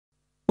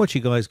What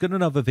you guys, got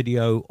another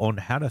video on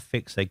how to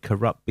fix a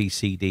corrupt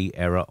BCD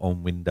error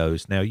on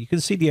Windows. Now you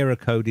can see the error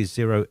code is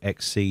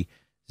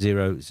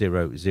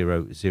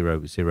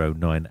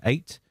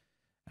 0xc0000098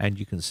 and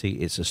you can see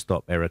it's a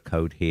stop error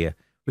code here.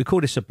 We call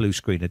this a blue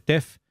screen of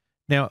death.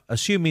 Now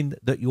assuming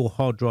that your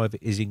hard drive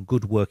is in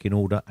good working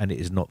order and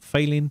it is not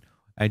failing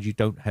and you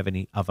don't have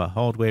any other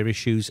hardware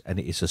issues and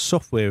it is a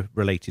software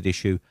related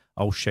issue,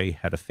 I'll show you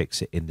how to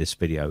fix it in this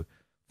video.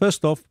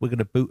 First off, we're going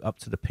to boot up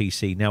to the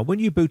PC. Now, when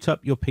you boot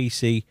up your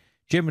PC,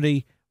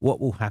 generally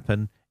what will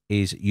happen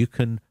is you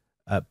can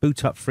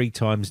boot up 3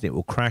 times and it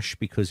will crash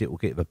because it will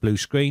get a blue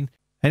screen.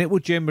 And it will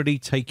generally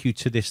take you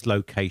to this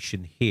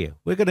location here.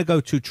 We're going to go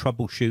to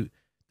Troubleshoot,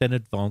 then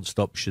Advanced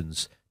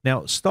Options.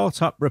 Now,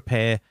 Startup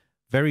Repair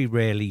very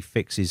rarely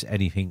fixes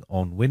anything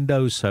on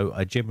Windows, so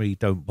I generally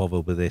don't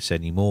bother with this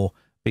anymore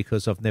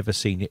because I've never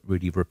seen it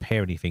really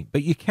repair anything.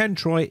 But you can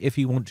try it if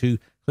you want to.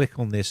 Click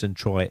on this and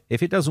try it.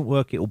 If it doesn't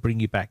work, it will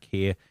bring you back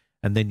here,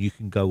 and then you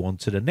can go on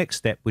to the next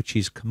step, which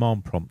is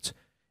Command Prompt.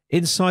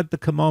 Inside the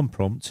Command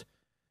Prompt,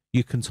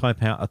 you can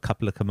type out a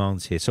couple of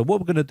commands here. So what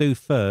we're going to do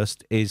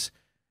first is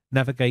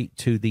navigate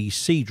to the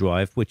C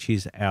drive, which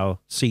is our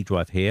C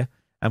drive here.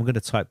 I'm going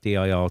to type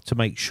dir to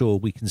make sure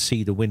we can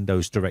see the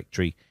Windows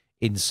directory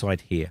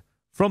inside here.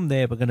 From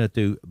there, we're going to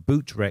do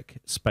bootrec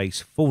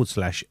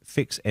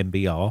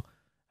 /fixmbr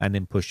and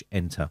then push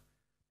enter.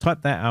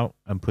 Type that out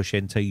and push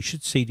enter. You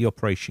should see the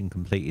operation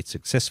completed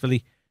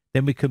successfully.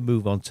 Then we can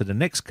move on to the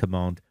next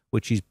command,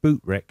 which is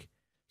bootrec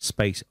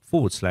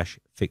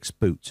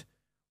 /fixboot.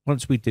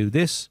 Once we do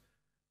this,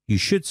 you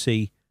should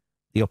see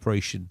the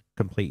operation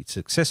completed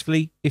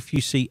successfully. If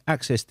you see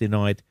access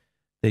denied,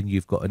 then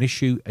you've got an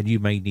issue and you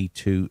may need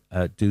to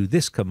do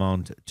this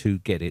command to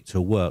get it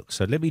to work.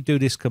 So let me do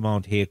this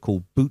command here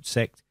called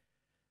bootsect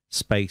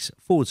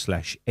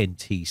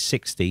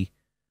 /NT60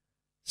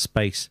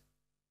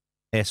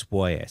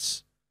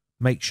 SYS.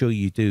 Make sure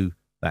you do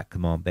that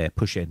command there,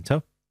 push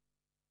enter,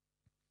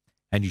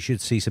 and you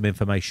should see some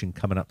information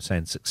coming up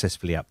saying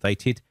successfully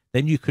updated.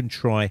 Then you can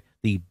try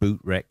the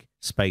bootrec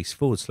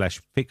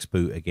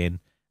 /fixboot again,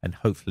 and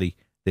hopefully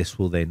this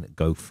will then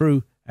go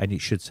through and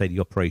it should say the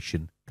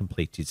operation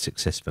completed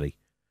successfully.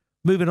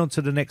 Moving on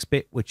to the next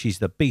bit, which is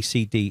the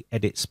BCD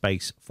edit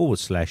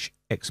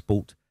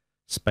 /export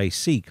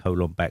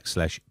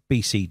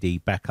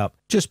C:\BCD backup.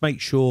 Just make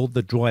sure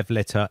the drive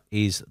letter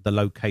is the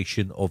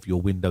location of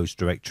your Windows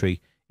directory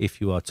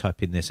if you are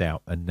typing this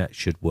out, and that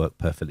should work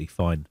perfectly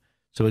fine.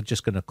 So we're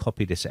just going to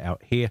copy this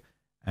out here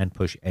and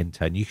push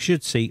enter, and you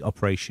should see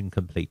operation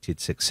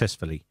completed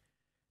successfully.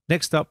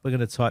 Next up, we're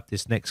going to type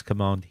this next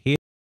command here.